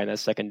best guy in that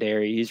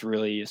secondary. He's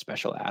really a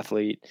special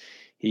athlete.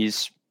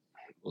 He's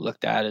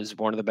looked at as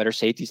one of the better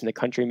safeties in the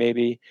country,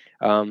 maybe.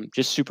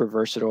 Just super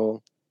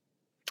versatile.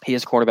 He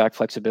has cornerback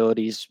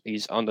flexibility.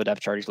 He's on the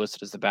depth chart. He's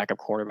listed as the backup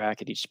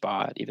cornerback at each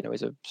spot, even though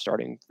he's a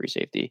starting free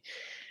safety.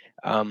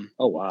 Oh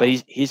But wow.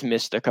 he's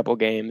missed a couple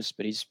games,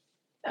 but he's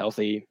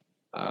healthy.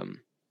 Um,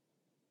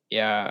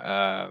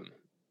 yeah,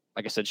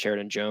 like I said,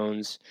 Sheridan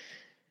Jones.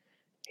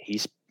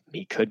 He's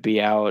he could be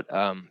out.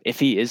 If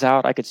he is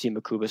out, I could see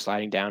Makuba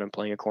sliding down and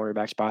playing a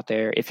cornerback spot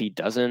there. If he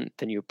doesn't,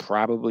 then you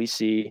probably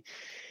see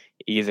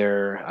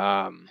either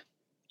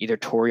either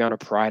Toriana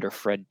Pride or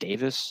Fred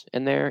Davis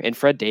in there. And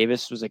Fred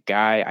Davis was a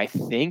guy I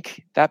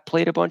think that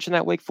played a bunch in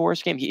that Wake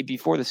Forest game.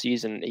 Before the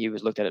season, he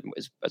was looked at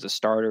as a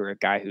starter, a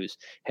guy who's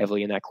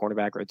heavily in that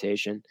cornerback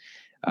rotation.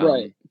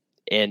 Right. Um,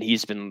 and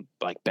he's been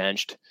like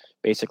benched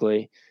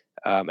basically.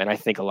 And I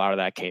think a lot of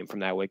that came from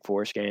that Wake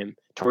Forest game.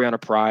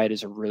 Toriana Pride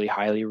is a really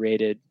highly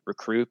rated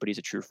recruit, but he's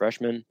a true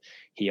freshman.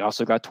 He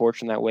also got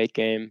torched in that Wake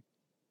game.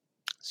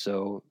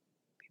 So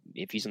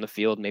if he's in the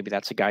field, maybe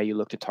that's a guy you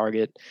look to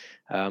target.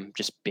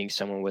 Just being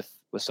someone with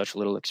such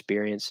little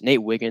experience.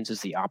 Nate Wiggins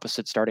is the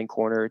opposite starting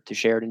corner to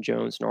Sheridan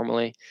Jones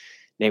normally.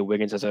 Nate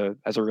Wiggins has a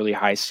really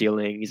high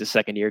ceiling. He's a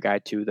second year guy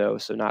too, though,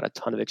 so not a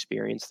ton of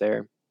experience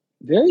there.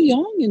 Very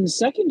young in the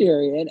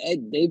secondary, and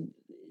they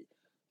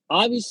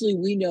obviously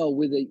we know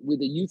with a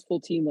youthful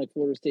team like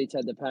Florida State's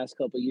had the past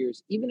couple of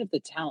years. Even if the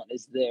talent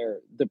is there,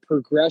 the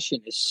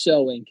progression is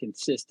so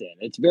inconsistent.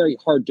 It's very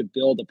hard to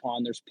build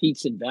upon. There's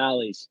peaks and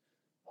valleys.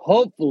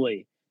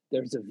 Hopefully,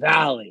 there's a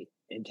valley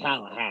in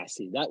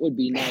Tallahassee. That would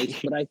be nice.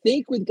 But I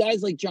think with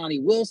guys like Johnny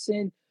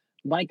Wilson,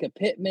 Micah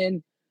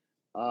Pittman,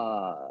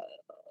 uh,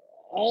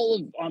 all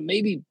of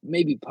maybe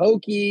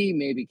Pokey,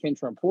 maybe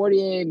Kentron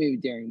Portier, maybe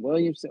Darian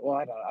Williamson. Well,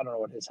 I don't know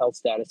what his health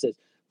status is,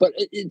 but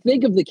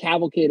think of the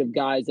cavalcade of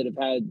guys that have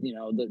had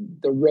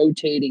the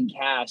rotating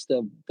cast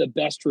of the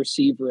best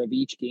receiver of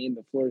each game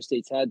that Florida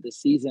State's had this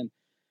season.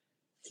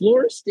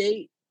 Florida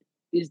State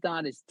is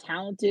not as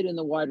talented in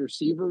the wide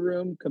receiver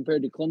room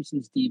compared to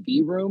Clemson's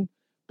DB room,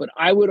 but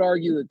I would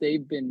argue that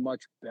they've been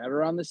much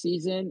better on the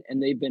season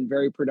and they've been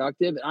very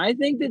productive. And I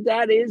think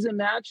that is a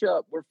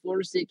matchup where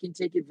Florida State can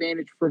take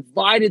advantage,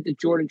 provided that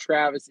Jordan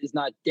Travis is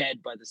not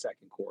dead by the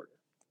second quarter.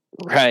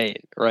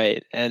 Right,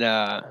 right.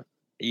 And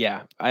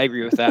yeah, I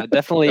agree with that.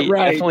 Definitely,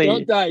 Right. Don't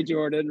definitely die,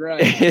 Jordan. Right.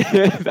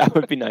 that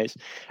would be nice.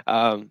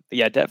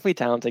 Yeah, definitely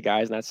talented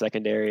guys in that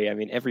secondary. I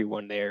mean,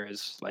 everyone there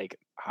is like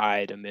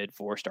high to mid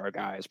 4-star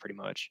guys, pretty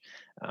much.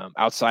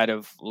 Outside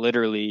of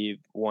literally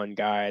one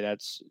guy,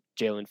 that's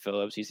Jalen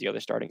Phillips. He's the other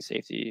starting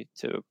safety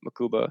to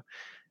Makuba.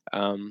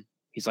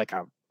 He's like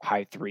a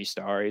high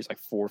 3-star. He's like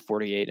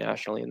 448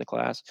 nationally in the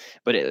class.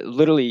 But it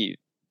literally,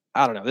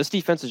 I don't know. This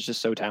defense is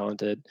just so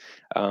talented.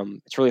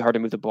 It's really hard to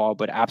move the ball,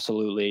 but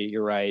absolutely,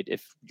 you're right.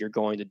 If you're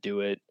going to do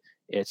it,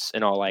 it's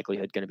in all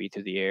likelihood going to be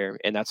through the air,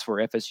 and that's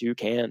where FSU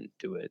can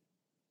do it.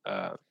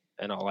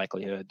 In all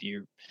likelihood,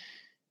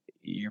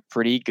 you're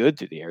pretty good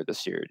through the air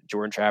this year.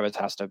 Jordan Travis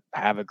has to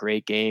have a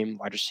great game.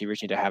 Wide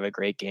receivers need to have a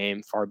great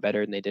game, far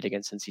better than they did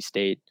against NC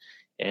State.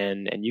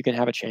 and you can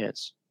have a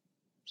chance.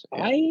 So,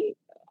 yeah.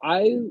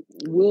 I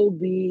will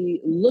be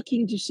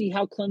looking to see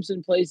how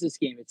Clemson plays this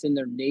game. It's in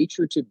their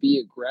nature to be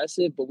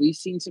aggressive, but we've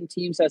seen some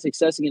teams have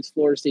success against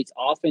Florida State's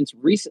offense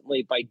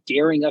recently by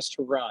daring us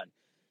to run.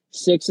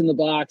 6 in the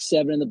box,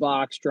 7 in the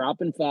box,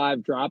 dropping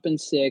 5, dropping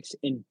 6,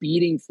 and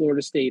beating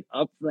Florida State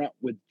up front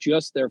with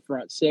just their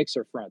front 6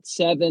 or front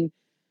 7.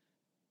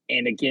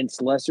 And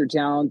against lesser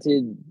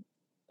talented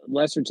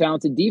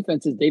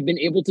defenses, they've been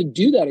able to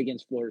do that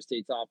against Florida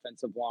State's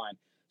offensive line.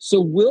 So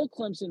will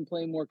Clemson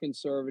play more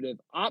conservative,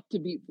 opt to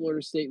beat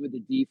Florida State with the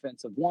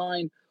defensive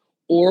line,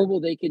 or will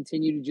they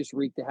continue to just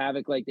wreak the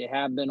havoc like they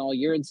have been all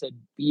year and said,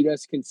 beat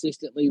us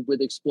consistently with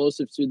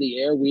explosives through the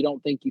air? We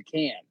don't think you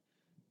can.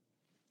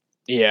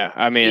 Yeah,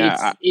 I mean,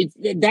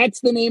 that's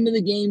the name of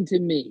the game to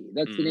me.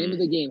 That's the name of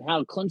the game,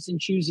 how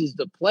Clemson chooses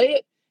to play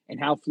it and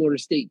how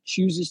Florida State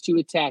chooses to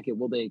attack it.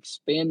 Will they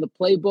expand the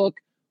playbook?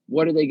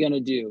 What are they going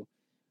to do?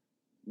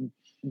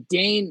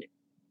 Dane,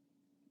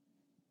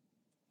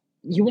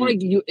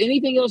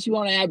 anything else you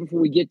want to add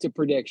before we get to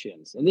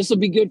predictions? And this will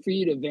be good for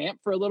you to vamp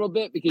for a little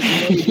bit because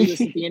you know we do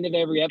this at the end of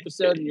every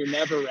episode and you're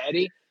never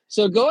ready.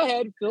 So go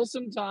ahead, fill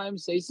some time,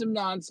 say some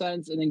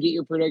nonsense, and then get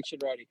your prediction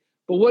ready.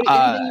 But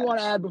anything you want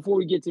to add before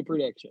we get to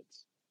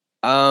predictions?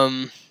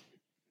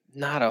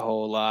 Not a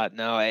whole lot.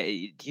 No,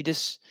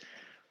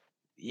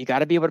 you got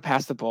to be able to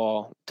pass the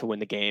ball to win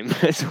the game,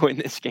 to win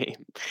this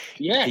game.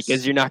 Yes.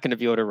 Because you're not going to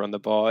be able to run the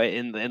ball.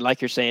 And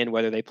like you're saying,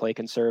 whether they play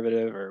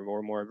conservative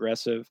or more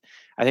aggressive,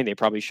 I think they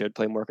probably should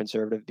play more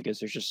conservative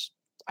because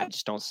I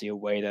just don't see a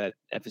way that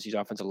FSU's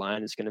offensive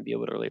line is going to be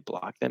able to really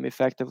block them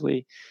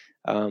effectively.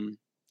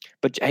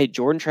 But hey,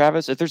 Jordan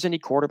Travis, if there's any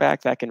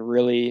quarterback that can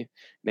really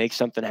make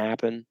something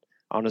happen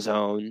on his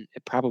own,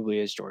 it probably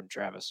is Jordan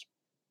Travis.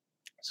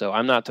 So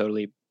I'm not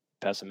totally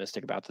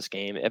pessimistic about this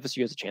game.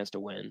 FSU has a chance to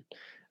win.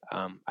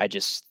 I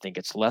just think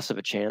it's less of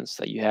a chance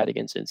that you had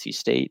against NC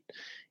State.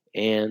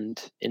 And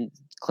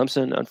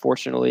Clemson,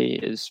 unfortunately,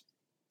 is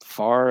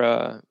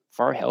far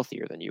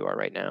healthier than you are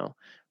right now,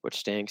 which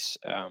stinks.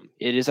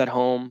 It is at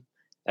home.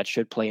 That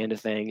should play into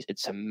things.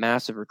 It's a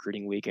massive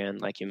recruiting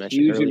weekend, like you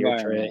mentioned earlier,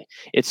 Trey.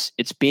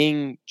 It's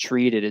being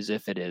treated as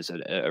if it is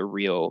a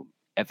real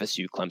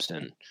FSU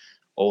Clemson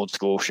old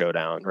school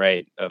showdown,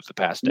 right, of the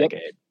past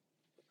decade.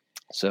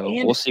 So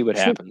we'll see what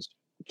happens.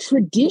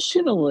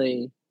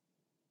 Traditionally,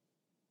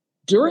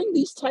 during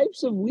these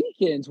types of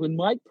weekends, when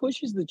Mike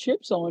pushes the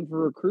chips on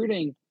for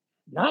recruiting,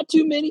 not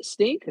too many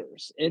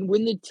stinkers. And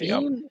when the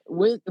team,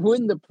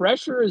 when the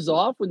pressure is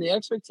off, when the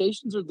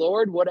expectations are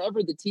lowered,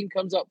 whatever, the team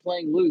comes out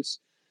playing loose.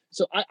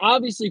 So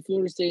obviously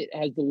Florida State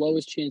has the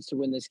lowest chance to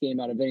win this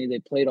game out of any they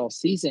played all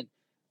season.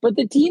 But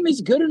the team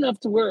is good enough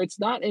to where it's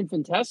not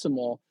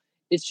infinitesimal.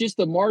 It's just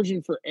the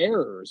margin for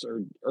errors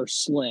are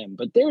slim.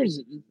 But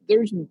there's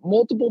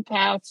multiple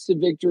paths to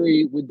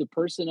victory with the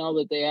personnel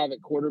that they have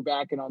at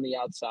quarterback and on the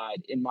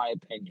outside, in my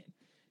opinion.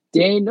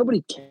 Dane,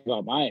 nobody cares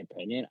about my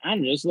opinion.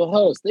 I'm just the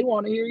host. They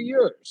want to hear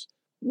yours.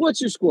 What's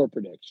your score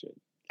prediction?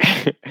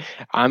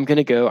 I'm going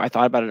to go. I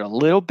thought about it a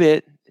little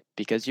bit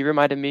because you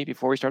reminded me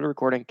before we started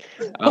recording.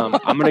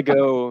 I'm going to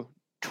go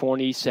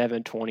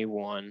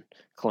 27-21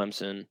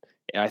 Clemson.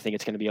 I think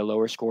it's going to be a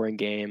lower scoring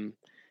game.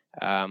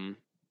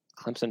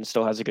 Clemson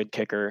still has a good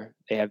kicker.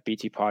 They have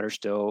BT Potter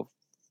still.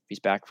 He's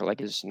back for like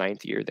his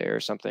 9th year there or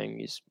something.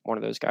 He's one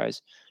of those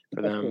guys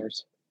for them. Of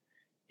course.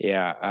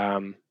 Yeah.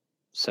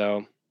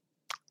 So,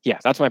 yeah,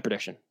 that's my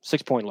prediction.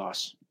 6-point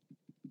loss.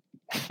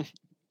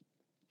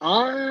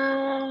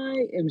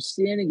 I am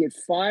standing at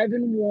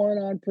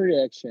 5-1 on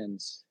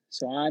predictions.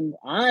 So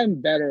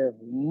I'm better,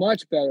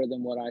 much better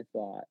than what I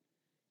thought.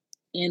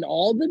 And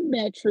all the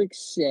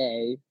metrics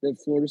say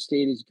that Florida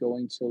State is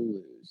going to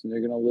lose, and they're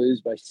going to lose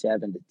by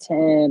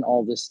 7-10,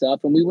 all this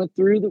stuff. And we went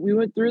through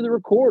the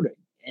recording,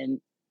 and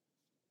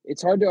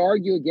it's hard to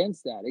argue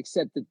against that,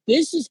 except that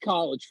this is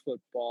college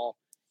football.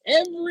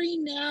 Every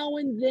now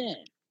and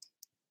then,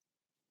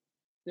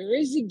 there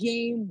is a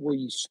game where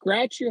you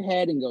scratch your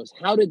head and goes,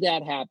 how did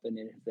that happen?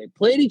 And if they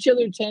played each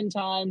other 10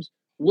 times,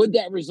 would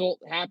that result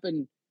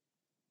happen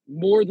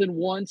more than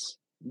once?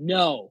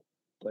 No.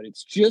 But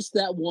it's just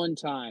that one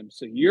time.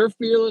 So your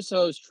fearless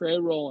host, Trey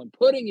Rowland,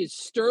 putting his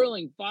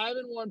sterling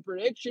 5-1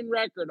 prediction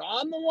record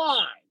on the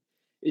line,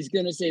 is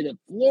going to say that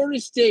Florida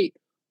State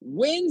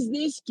wins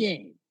this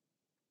game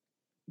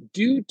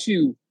due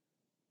to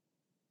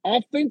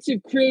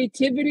offensive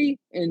creativity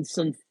and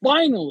some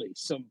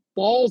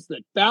balls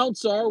that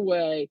bounce our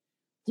way.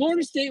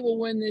 Florida State will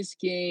win this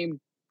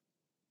game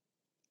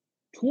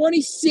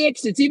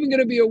 26. It's even going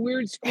to be a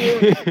weird score.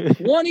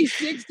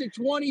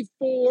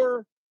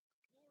 26-24.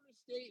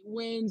 State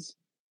wins.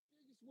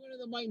 Biggest win of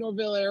the Mike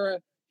Norvell era.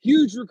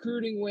 Huge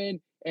recruiting win.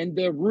 And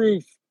the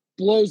roof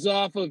blows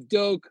off of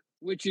Doak,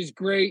 which is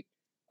great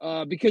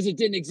because it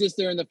didn't exist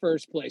there in the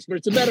first place. But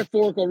it's a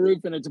metaphorical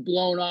roof, and it's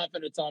blown off,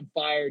 and it's on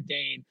fire,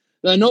 Dane.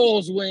 The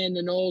Noles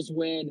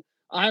win.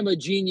 I'm a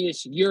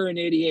genius. You're an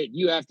idiot.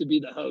 You have to be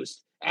the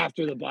host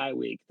after the bye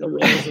week. The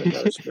roles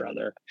reverse,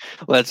 brother.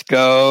 Let's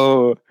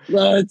go.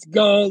 Let's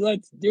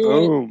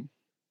do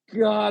it.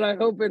 God, I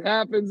hope it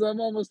happens.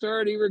 I'm almost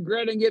already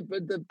regretting it,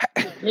 but the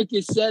pick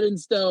is set in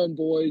stone,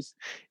 boys.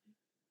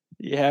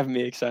 You have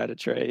me excited,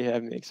 Trey. You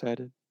have me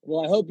excited.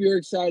 Well, I hope you're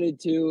excited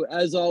too.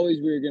 As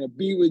always, we're going to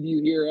be with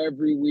you here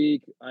every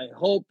week. I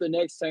hope the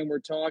next time we're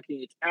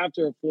talking, it's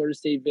after a Florida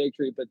State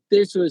victory. But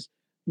this was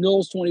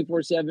Noles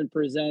 24/7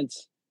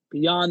 presents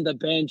Beyond the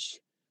Bench.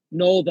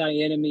 Noel Thy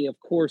Enemy, of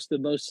course, the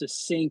most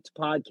succinct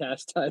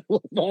podcast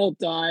title of all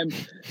time.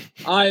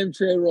 I am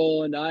Trey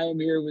Rowland. I am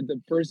here with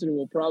the person who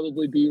will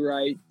probably be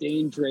right,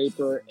 Dane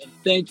Draper. And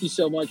thank you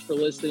so much for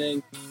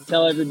listening.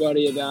 Tell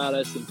everybody about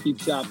us and keep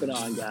chopping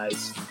on,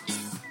 guys.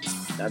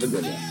 Have a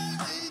good one.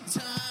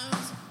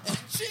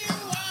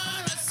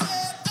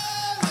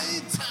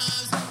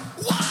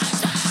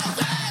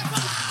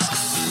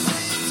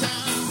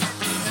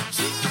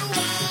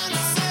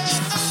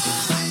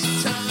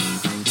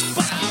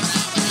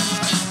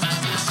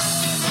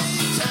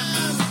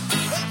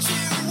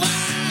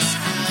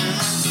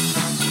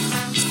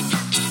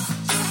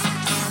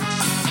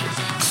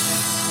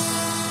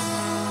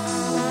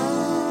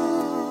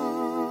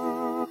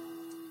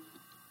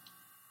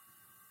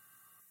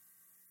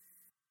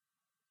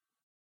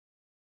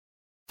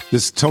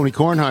 This is Tony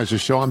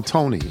Kornheiser's show. I'm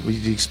Tony.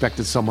 You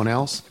expected someone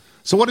else?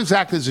 So what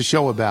exactly is the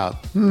show about?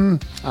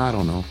 I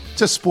don't know.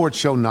 It's a sports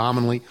show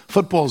nominally.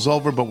 Football's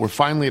over, but we're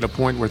finally at a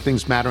point where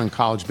things matter in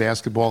college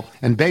basketball,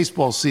 and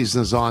baseball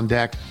season is on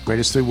deck.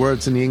 Greatest three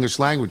words in the English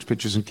language,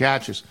 pitchers and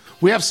catchers.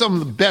 We have some of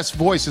the best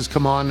voices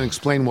come on and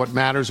explain what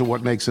matters or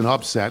what makes an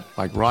upset,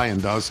 like Ryan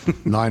does,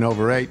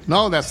 9/8.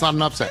 No, that's not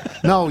an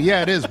upset. No,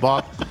 yeah, it is,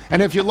 Bob.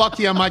 And if you're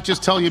lucky, I might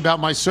just tell you about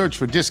my search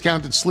for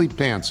discounted sleep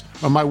pants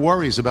or my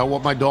worries about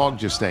what my dog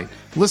just ate.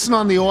 Listen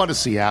on the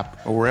Odyssey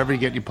app or wherever you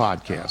get your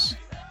podcasts.